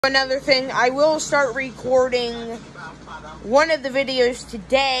Another thing, I will start recording one of the videos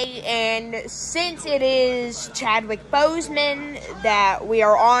today, and since it is Chadwick Boseman that we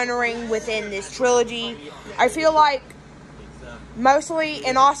are honoring within this trilogy, I feel like mostly,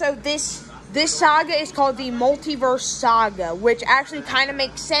 and also this saga is called the Multiverse Saga, which actually kind of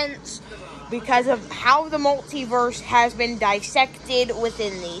makes sense because of how the multiverse has been dissected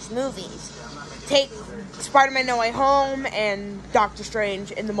within these movies. Take Spider-Man No Way Home and Doctor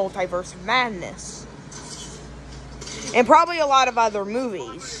Strange in the Multiverse of Madness. And probably a lot of other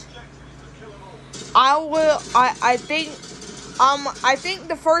movies. I think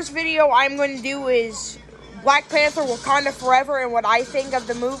the first video I'm going to do is Black Panther Wakanda Forever and what I think of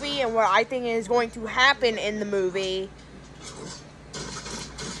the movie and what I think is going to happen in the movie.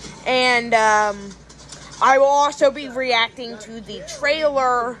 And I will also be reacting to the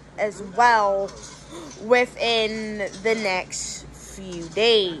trailer as well within the next few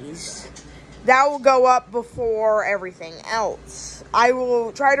days. That will go up before everything else. I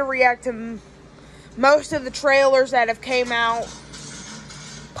will try to react to most of the trailers that have came out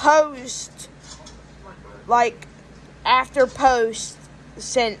after post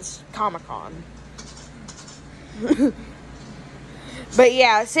since Comic-Con. But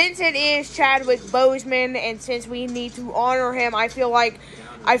yeah, since it is Chadwick Boseman and since we need to honor him, I feel like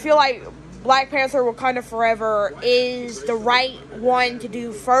Black Panther Wakanda Forever is the right one to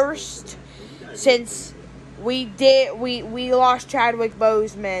do first, since we lost Chadwick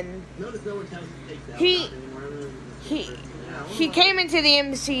Boseman. He came into the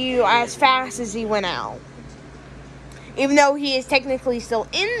MCU as fast as he went out. Even though he is technically still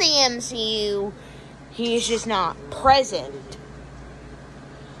in the MCU, he is just not present.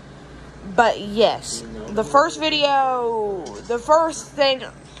 But yes, the first thing,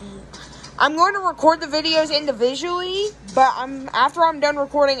 I'm going to record the videos individually, but after I'm done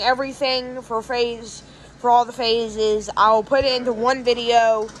recording everything for all the phases, I'll put it into one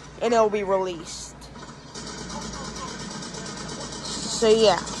video and it'll be released. So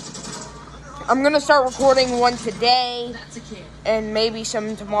yeah, I'm going to start recording one today and maybe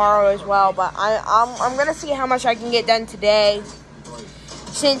some tomorrow as well, but I'm going to see how much I can get done today,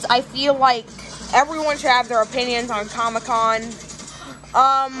 since I feel like everyone should have their opinions on Comic-Con.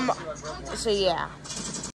 So yeah.